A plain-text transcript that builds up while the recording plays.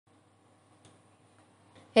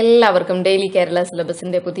എല്ലാവർക്കും ഡെയിലി കേരള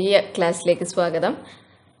സിലബസിന്റെ പുതിയ ക്ലാസ്സിലേക്ക് സ്വാഗതം.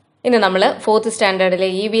 ഇന്ന് നമ്മൾ 4th സ്റ്റാൻഡേർഡിലെ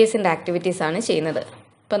e.v.s ആക്ടിവിറ്റീസ് ആണ് ചെയ്യുന്നത്.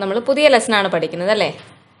 അപ്പോൾ നമ്മൾ പുതിയ ലെസൺ ആണ് പഠിക്കുന്നത് അല്ലേ?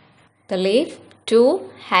 The leaf to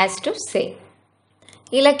has to say.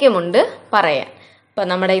 ഇലക്യമുണ്ട് പറയാൻ. അപ്പോൾ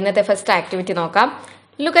നമ്മുടെ ഇന്നത്തെ ഫസ്റ്റ് ആക്ടിവിറ്റി നോക്കാം.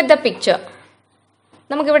 Look at the picture.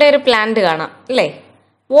 നമുക്കിവിടെ ഒരു പ്ലാന്റ് കാണാം അല്ലേ?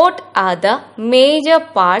 What are the major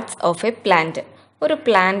parts of a plant? ഒരു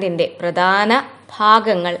പ്ലാന്റിന്റെ പ്രധാന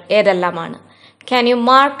ഭാഗങ്ങൾ ഏതെല്ലാമാണ്? Can you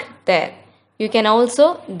mark there? You can also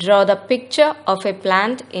draw the picture of a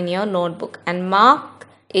plant in your notebook and mark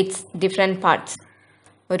its different parts.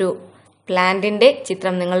 ഒരു പ്ലാന്റിന്റെ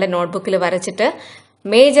ചിത്രം നിങ്ങളുടെ നോട്ട്ബുക്കിൽ വരച്ചിട്ട്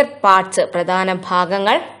മേജർ പാർട്സ് പ്രധാന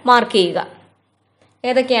ഭാഗങ്ങൾ മാർക്ക് ചെയ്യുക.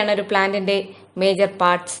 ഏതൊക്കെയാണ് ഒരു പ്ലാന്റിന്റെ മേജർ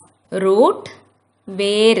പാർട്സ്? റൂട്ട്,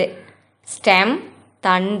 വേര്, സ്റ്റെം,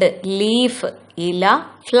 തണ്ട്, ലീഫ്, ഇല,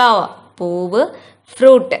 ഫ്ലവർ, പൂവ്,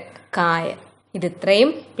 ഫ്രൂട്ട്, കായ. ഇതിത്രയും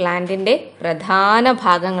പ്ലാന്റിന്റെ പ്രധാന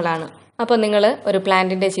ഭാഗങ്ങളാണ്. അപ്പോൾ നിങ്ങൾ ഒരു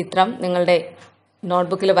പ്ലാന്റിന്റെ ചിത്രം നിങ്ങളുടെ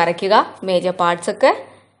നോട്ട്ബുക്കിൽ വരയ്ക്കുക, മേജർ പാർട്സ് ഒക്കെ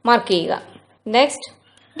മാർക്ക് ചെയ്യുക. Next,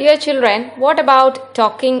 dear children, what about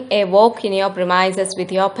talking a walk in your premises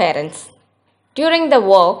with your parents? During the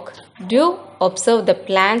walk, do observe the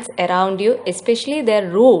plants around you, especially there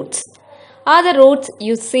Roots. Are the Roots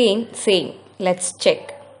you seen same? Let's check.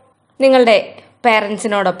 നിങ്ങളുടെ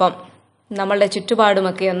പേരൻസിനോടൊപ്പം നമ്മളുടെ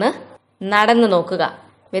ചുറ്റുപാടുമൊക്കെ ഒന്ന് നടന്നു നോക്കുക.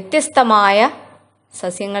 വ്യത്യസ്തമായ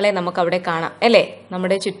സസ്യങ്ങളെ നമുക്കവിടെ കാണാം അല്ലേ?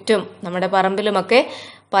 നമ്മുടെ ചുറ്റും നമ്മുടെ പറമ്പിലുമൊക്കെ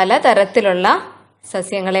പലതരത്തിലുള്ള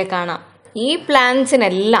സസ്യങ്ങളെ കാണാം. ഈ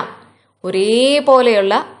പ്ലാന്റ്സിനെല്ലാം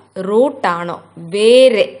ഒരേപോലെയുള്ള റൂട്ടാണോ,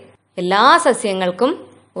 വേര്? എല്ലാ സസ്യങ്ങൾക്കും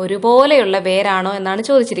ഒരുപോലെയുള്ള വേരാണോ എന്നാണ്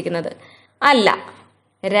ചോദിച്ചിരിക്കുന്നത്. അല്ല,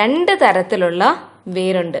 രണ്ട് തരത്തിലുള്ള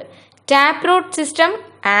വേരുണ്ട്. Taproot system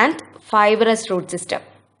and fibrous root system.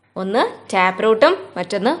 ഒന്ന് ടാപ്പ് റൂട്ടും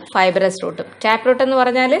മറ്റൊന്ന് ഫൈബ്രസ് റൂട്ടും. ടാപ്പ് റൂട്ട് എന്ന്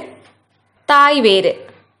പറഞ്ഞാൽ തായ് വേര്,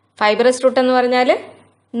 ഫൈബ്രസ് റൂട്ട് എന്ന് പറഞ്ഞാൽ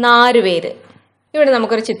നാരുവേര്. ഇവിടെ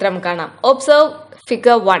നമുക്കൊരു ചിത്രം കാണാം. Observe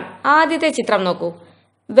figure 1. ആദ്യത്തെ ചിത്രം നോക്കൂ.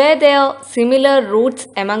 Were there similar roots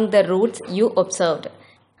among the roots you observed?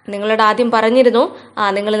 നിങ്ങളോട് ആദ്യം പറഞ്ഞിരുന്നു,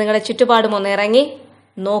 നിങ്ങൾ നിങ്ങളുടെ ചുറ്റുപാടും ഒന്ന് ഇറങ്ങി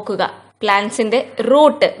നോക്കുക, പ്ലാന്റ്സിന്റെ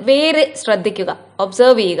റൂട്ട്, വേര് ശ്രദ്ധിക്കുക,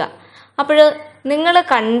 ഒബ്സർവ് ചെയ്യുക. അപ്പോൾ നിങ്ങൾ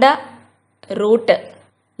കണ്ട റൂട്ട്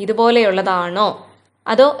ഇതുപോലെയുള്ളതാണോ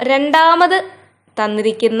അതോ രണ്ടാമത്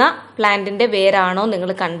തന്നിരിക്കുന്ന പ്ലാന്റിന്റെ വേരാണോ നിങ്ങൾ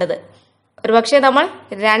കണ്ടത്? ഒരുപക്ഷെ നമ്മൾ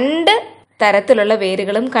രണ്ട് തരത്തിലുള്ള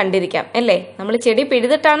വേരുകളും കണ്ടിരിക്കാം അല്ലേ? നമ്മൾ ചെടി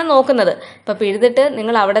പിഴുതിട്ടാണ് നോക്കുന്നത്. അപ്പം പിഴുതിട്ട്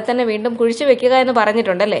നിങ്ങൾ അവിടെ തന്നെ വീണ്ടും കുഴിച്ചു വെക്കുക എന്ന്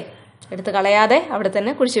പറഞ്ഞിട്ടുണ്ടല്ലേ? എടുത്ത് കളയാതെ അവിടെ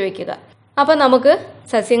തന്നെ കുഴിച്ചു വെക്കുക. അപ്പം നമുക്ക്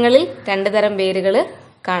സസ്യങ്ങളിൽ രണ്ട് തരം വേരുകൾ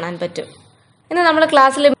കാണാൻ പറ്റും. ഇന്ന് നമ്മൾ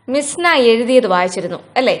ക്ലാസ്സിൽ മിസ്ന എഴുതിയത് വായിച്ചിരുന്നു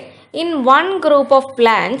അല്ലേ? In one group of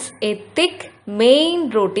plants, a thick main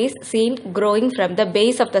root is seen growing from the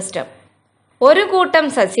base of the stem. ഒരു കൂട്ടം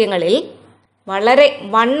സസ്യങ്ങളിൽ വളരെ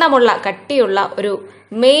വണ്ണമുള്ള കട്ടിയുള്ള ഒരു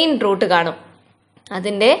മെയിൻ റൂട്ട് കാണും.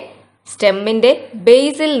 അതിൻ്റെ സ്റ്റെമ്മിൻ്റെ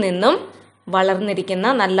ബേസിൽ നിന്നും വളർന്നിരിക്കുന്ന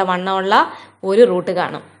നല്ല വണ്ണമുള്ള ഒരു റൂട്ട്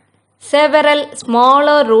കാണും. Several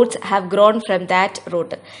smaller roots have grown from that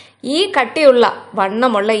root. ഈ കട്ടിയുള്ള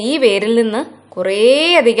വണ്ണമുള്ള ഈ വേരിൽ നിന്ന്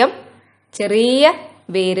കുറേയധികം ചെറിയ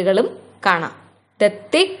വേരുകളും കാണാം. The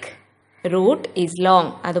thick root is long.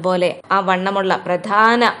 അതുപോലെ ആ വണ്ണമുള്ള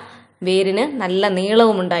പ്രധാന വേരിന് നല്ല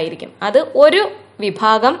നീളവും ഉണ്ടായിരിക്കും. അത് ഒരു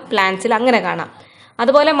വിഭാഗം പ്ലാന്റ്സിൽ അങ്ങനെ കാണാം.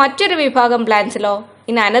 അതുപോലെ മറ്റൊരു വിഭാഗം പ്ലാന്റ്സിലോ,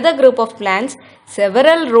 in another group of plants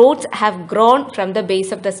several Roots have grown from the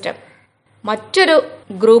base of the stem. മറ്റൊരു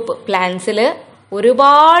ഗ്രൂപ്പ് പ്ലാന്റ്സിൽ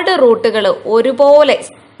ഒരുപാട് റൂട്ടുകൾ ഒരുപോലെ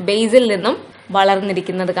ബേസിൽ നിന്നും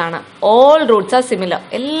വളർന്നിരിക്കുന്നത് കാണാം. All roots are similar.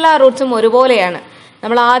 എല്ലാ റൂട്ട്സും ഒരുപോലെയാണ്.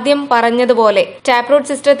 നമ്മൾ ആദ്യം പറഞ്ഞതുപോലെ, ടാപ്രൂട്ട്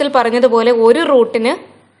സിസ്റ്റത്തിൽ പറഞ്ഞതുപോലെ ഒരു റൂട്ടിന്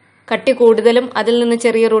കട്ടി കൂടുതലും അതിൽ നിന്ന്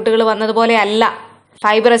ചെറിയ റൂട്ടുകൾ വന്നതുപോലെ അല്ല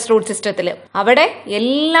ഫൈബ്രസ് റൂട്ട് സിസ്റ്റത്തിൽ. അവിടെ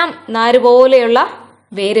എല്ലാം നാരുപോലെയുള്ള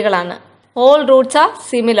വേരുകളാണ്. All roots are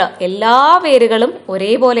similar. എല്ലാ വേരുകളും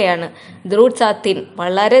ഒരേപോലെയാണ്. The roots are thin.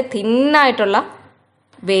 വളരെ തിന്നായിട്ടുള്ള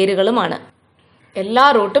വേരുകളുമാണ്. എല്ലാ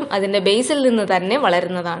റൂട്ടും അതിൻ്റെ ബേസിൽ നിന്ന് തന്നെ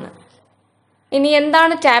വളരുന്നതാണ്. ഇനി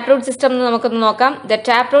എന്താണ് ടാപ്രൂട്ട് സിസ്റ്റം എന്ന് നമുക്കൊന്ന് നോക്കാം. The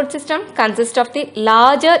taproot system consist of the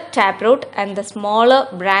larger taproot and the smaller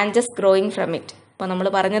branches growing from it. അപ്പോൾ നമ്മൾ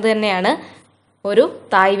പറഞ്ഞത് തന്നെയാണ്, ഒരു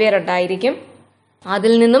തായ് വേരുണ്ടായിരിക്കും,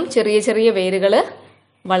 അതിൽ നിന്നും ചെറിയ ചെറിയ വേരുകൾ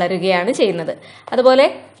വളരുകയാണ് ചെയ്യുന്നത്. അതുപോലെ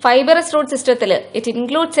ഫൈബറസ് റൂട്ട് സിസ്റ്റത്തിൽ it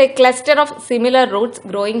includes A cluster of similar Roots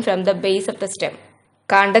growing from the base of the stem.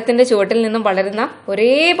 കാണ്ഡത്തിന്റെ ചുവട്ടിൽ നിന്നും വളരുന്ന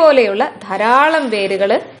ഒരേപോലെയുള്ള ധാരാളം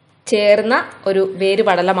വേരുകൾ ചേർന്ന ഒരു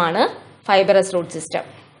വേരുപടലമാണ് fibrous root system.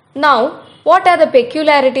 Now, what are the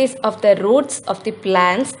peculiarities of the roots of the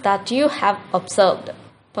plants that you have observed?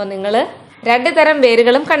 അപ്പോൾ നിങ്ങൾ രണ്ട് തരം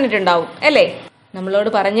വേരുകളും കണ്ടിട്ടുണ്ടാവും അല്ലേ? നമ്മളോട്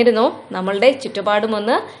പറഞ്ഞിരുന്നു നമ്മളുടെ ചുറ്റുപാടും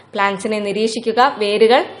ഒന്ന് പ്ലാന്റ്സിനെ നിരീക്ഷിക്കുക,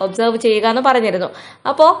 വേരുകൾ ഒബ്സർവ് ചെയ്യുക എന്ന് പറഞ്ഞിരുന്നു.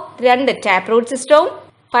 അപ്പോൾ രണ്ട് ടാപ്പ് റൂട്ട് സിസ്റ്റവും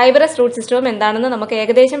ഫൈബറസ് റൂട്ട് സിസ്റ്റവും എന്താണെന്ന് നമുക്ക്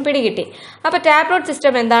ഏകദേശം പിടികിട്ടി. അപ്പോൾ ടാപ്പ് റൂട്ട്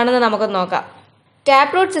സിസ്റ്റം എന്താണെന്ന് നമുക്ക് നോക്കാം.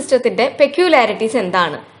 ടാപ്പ് റൂട്ട് സിസ്റ്റത്തിന്റെ പെക്യുലാരിറ്റീസ്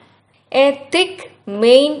എന്താണ്? എ തിക്ക്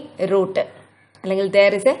മെയിൻ റൂട്ട് അല്ലെങ്കിൽ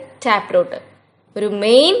there is a tap root. ഒരു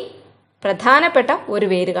മെയിൻ പ്രധാനപ്പെട്ട ഒരു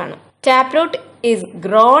വേര് കാണും. Tap root is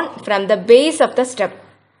grown from the base of the stem.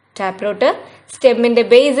 Tap root സ്റ്റെമ്മിന്റെ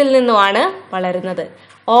ബേസിൽ നിന്നുമാണ് വളരുന്നത്.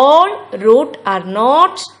 All root are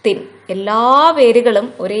not thin. എല്ലാ വേരുകളും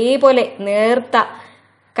ഒരേപോലെ നേർത്ത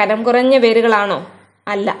കനം കുറഞ്ഞ വേരുകളാണോ?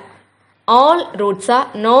 അല്ല. All roots are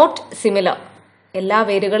not similar. എല്ലാ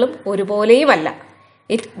വേരുകളും ഒരുപോലെയുമല്ല.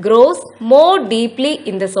 It gross more deeply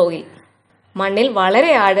in the soil. മണ്ണിൽ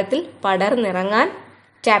വളരെ ആഴത്തിൽ പടർന്നിറങ്ങാൻ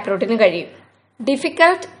ടാപ്പ് റൂട്ടിന് കഴിയും.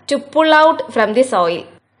 Difficult to pull out from the soil.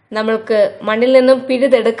 നമ്മൾക്ക് മണ്ണിൽ നിന്നും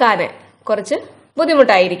പിഴുതെടുക്കാൻ കുറച്ച്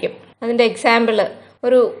ബുദ്ധിമുട്ടായിരിക്കും. അതിൻ്റെ എക്സാമ്പിള്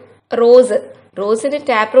ഒരു റോസിന്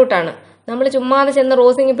ടാപ്പ് റൂട്ടാണ്. നമ്മൾ ചുമ്മാതെ ചെന്ന്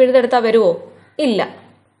റോസിങ് പിഴുതെടുത്താൽ വരുമോ? ഇല്ല.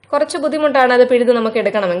 കുറച്ച് ബുദ്ധിമുട്ടാണ് അത് പിഴുത് നമുക്ക്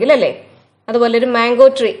എടുക്കണമെങ്കിൽ അല്ലേ? അതുപോലെ ഒരു മാംഗോ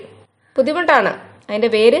ട്രീ ബുദ്ധിമുട്ടാണ്. അതിൻ്റെ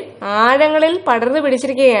വേര് ആഴങ്ങളിൽ പടർന്നു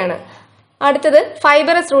പിടിച്ചിരിക്കുകയാണ്. അടുത്തത്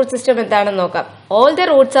ഫൈബറസ് റൂട്ട് സിസ്റ്റം എന്താണെന്ന് നോക്കാം. All the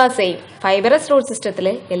roots are same. Fibrous root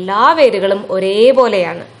സിസ്റ്റത്തിലെ എല്ലാ വേരുകളും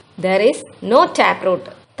ഒരേപോലെയാണ്. There is no tap root.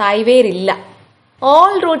 തായ്വേരില്ല.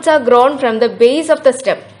 All roots are grown from the base of the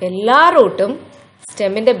stem. എല്ലാ റൂട്ടും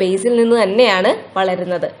സ്റ്റെമ്മിന്റെ ബേസിൽ നിന്ന് തന്നെയാണ്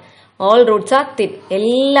വളരുന്നത്. All roots are thin.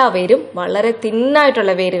 എല്ലാ വേരും വളരെ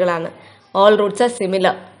തിന്നായിട്ടുള്ള വേരുകളാണ്. All roots are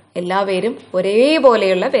similar. എല്ലാ വേരും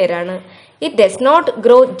ഒരേപോലെയുള്ള വേരാണ്. It does not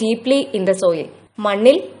grow deeply in the soil.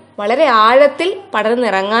 മണ്ണിൽ വളരെ ആഴത്തിൽ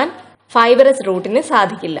പടർന്നിറങ്ങാൻ ഫൈബറസ് റൂട്ടിന്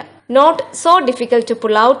സാധിക്കില്ല. Not so difficult to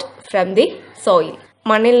pull out from the soil.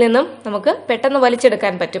 മണ്ണിൽ നിന്നും നമുക്ക് പെട്ടെന്ന്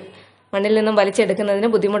വലിച്ചെടുക്കാൻ പറ്റും. മണ്ണിൽ നിന്നും വലിച്ചെടുക്കുന്നതിന്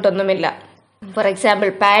ബുദ്ധിമുട്ടൊന്നുമില്ല. ഫോർ എക്സാമ്പിൾ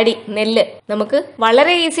പാഡി, നെല്ല് നമുക്ക്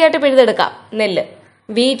വളരെ ഈസി ആയിട്ട് പിഴുതെടുക്കാം. നെല്ല്.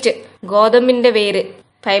 വീറ്റ്, ഗോതമ്പിന്റെ വേര്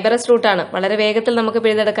ഫൈബറസ് റൂട്ടാണ്. വളരെ വേഗത്തിൽ നമുക്ക്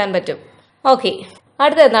പിഴുതെടുക്കാൻ പറ്റും. ഓക്കെ,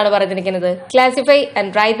 അടുത്ത എന്താണ് പറഞ്ഞിരിക്കുന്നത്? Classify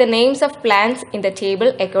and write the names of plants in the table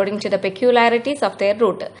according to the peculiarities of their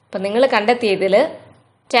root. അപ്പൊ നിങ്ങൾ കണ്ടെത്തിയതിൽ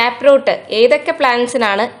ടാപ്പ് റൂട്ട് ഏതൊക്കെ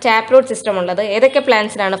പ്ലാന്റ്സിനാണ് ടാപ്പ് റൂട്ട് സിസ്റ്റം ഉള്ളത്, ഏതൊക്കെ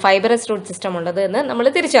പ്ലാന്റ്സിനാണ് ഫൈബറസ് റൂട്ട് സിസ്റ്റം ഉള്ളത് എന്ന് നമ്മൾ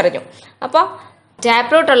തിരിച്ചറിഞ്ഞു. അപ്പോൾ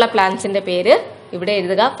ടാപ്പ് റൂട്ട് ഉള്ള പ്ലാന്റ്സിന്റെ പേര് ഇവിടെ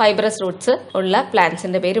എഴുതുക, ഫൈബറസ് റൂട്ട്സ് ഉള്ള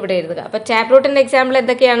പ്ലാന്റ്സിന്റെ പേര് ഇവിടെ എഴുതുക. അപ്പൊ ടാപ്പ് റൂട്ടിന്റെ എക്സാമ്പിൾ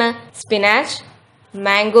എന്തൊക്കെയാണ്? Spinach,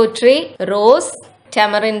 mango tree, rose,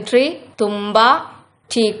 tamarind tree, തുമ്പ,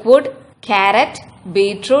 ടീക്വുഡ്, ക്യാരറ്റ്,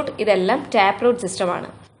 ബീട്രൂട്ട്, ഇതെല്ലാം ടാപ്പ് റൂട്ട് സിസ്റ്റമാണ്.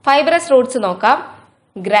 ഫൈബറസ് റൂട്ട്സ് നോക്കാം.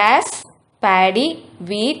 Grass, paddy,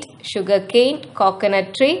 wheat, sugar cane,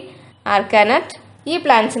 coconut tree, ആർക്കാനട്ട്, ഈ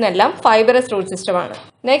പ്ലാന്റ്സിനെല്ലാം ഫൈബറസ് റൂട്ട് സിസ്റ്റമാണ്.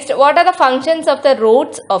 Next, what are the functions of the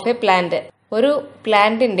Roots of A plant? ഒരു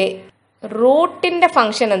പ്ലാന്റിന്റെ റൂട്ടിന്റെ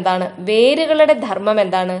function എന്താണ്? വേരുകളുടെ ധർമ്മം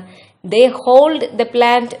എന്താണ്? ദേ hold the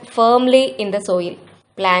plant firmly in the soil.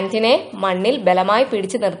 പ്ലാന്റിനെ മണ്ണിൽ ബലമായി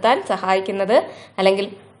പിടിച്ചു നിർത്താൻ സഹായിക്കുന്നത് അല്ലെങ്കിൽ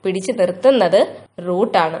പിടിച്ചു നിർത്തുന്നത്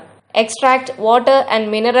റൂട്ടാണ്. Extract water and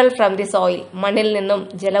mineral from the soil. മണ്ണിൽ നിന്നും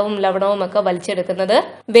ജലവും ലവണവും ഒക്കെ വലിച്ചെടുക്കുന്നത്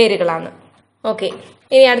വേരുകളാണ്. ഓക്കെ,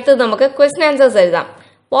 ഇനി അടുത്തത് നമുക്ക് ക്വസ്റ്റ്യൻ ആൻസേഴ്സ് എഴുതാം.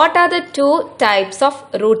 What are the two types of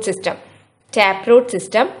root system? Tap root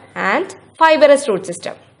system and fibrous root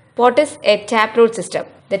system. What is a taproot system?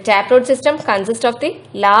 The taproot system consists of the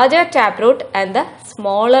larger taproot and the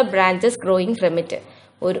smaller branches growing from it.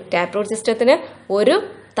 ഒരു taproot സിസ്റ്റത്തിന് ഒരു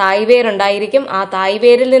തായ്വേർ ഉണ്ടായിരിക്കും. ആ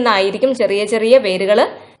തായ്വേരിൽ നിന്നായിരിക്കും ചെറിയ ചെറിയ വേരുകൾ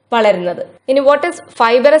വളരുന്നത്. ഇനി what is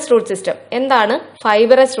fibrous root system? എന്താണ്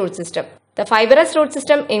fibrous root system? The fibrous root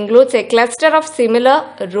system includes a cluster of similar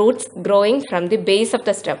roots growing from the base of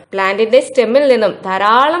the stem. പ്ലാന്റിന്റെ സ്റ്റെമ്മിൽ നിന്നും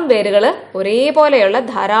ധാരാളം വേരുകൾ, ഒരേപോലെയുള്ള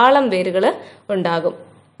ധാരാളം വേരുകൾ ഉണ്ടാകും.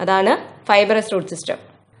 അതാണ് fibrous root system.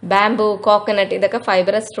 Bamboo, coconut, ഇതൊക്കെ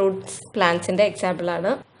ഫൈബറസ് റൂട്ട്സ് പ്ലാന്റ്സിന്റെ എക്സാമ്പിൾ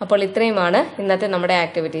ആണ്. അപ്പോൾ ഇത്രയുമാണ് ഇന്നത്തെ നമ്മുടെ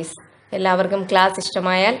ആക്ടിവിറ്റീസ്. എല്ലാവർക്കും ക്ലാസ്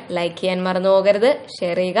ഇഷ്ടമായാൽ ലൈക്ക് ചെയ്യാൻ മറന്നു പോകരുത്,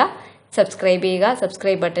 ഷെയർ ചെയ്യുക, സബ്സ്ക്രൈബ് ചെയ്യുക.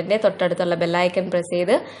 സബ്സ്ക്രൈബ് ബട്ടന്റെ തൊട്ടടുത്തുള്ള ബെല്ലൈക്കൺ പ്രസ്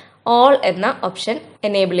ചെയ്ത് ഓൾ എന്ന ഓപ്ഷൻ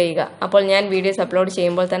എനേബിൾ ചെയ്യുക. അപ്പോൾ ഞാൻ വീഡിയോസ് അപ്ലോഡ്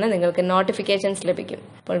ചെയ്യുമ്പോൾ തന്നെ നിങ്ങൾക്ക് നോട്ടിഫിക്കേഷൻസ് ലഭിക്കും.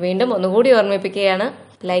 അപ്പോൾ വീണ്ടും ഒന്നുകൂടി ഓർമ്മിപ്പിക്കുകയാണ്,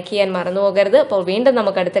 ലൈക്ക് ചെയ്യാൻ മറന്നു പോകരുത്. അപ്പോൾ വീണ്ടും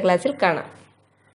നമുക്ക് അടുത്ത ക്ലാസ്സിൽ കാണാം.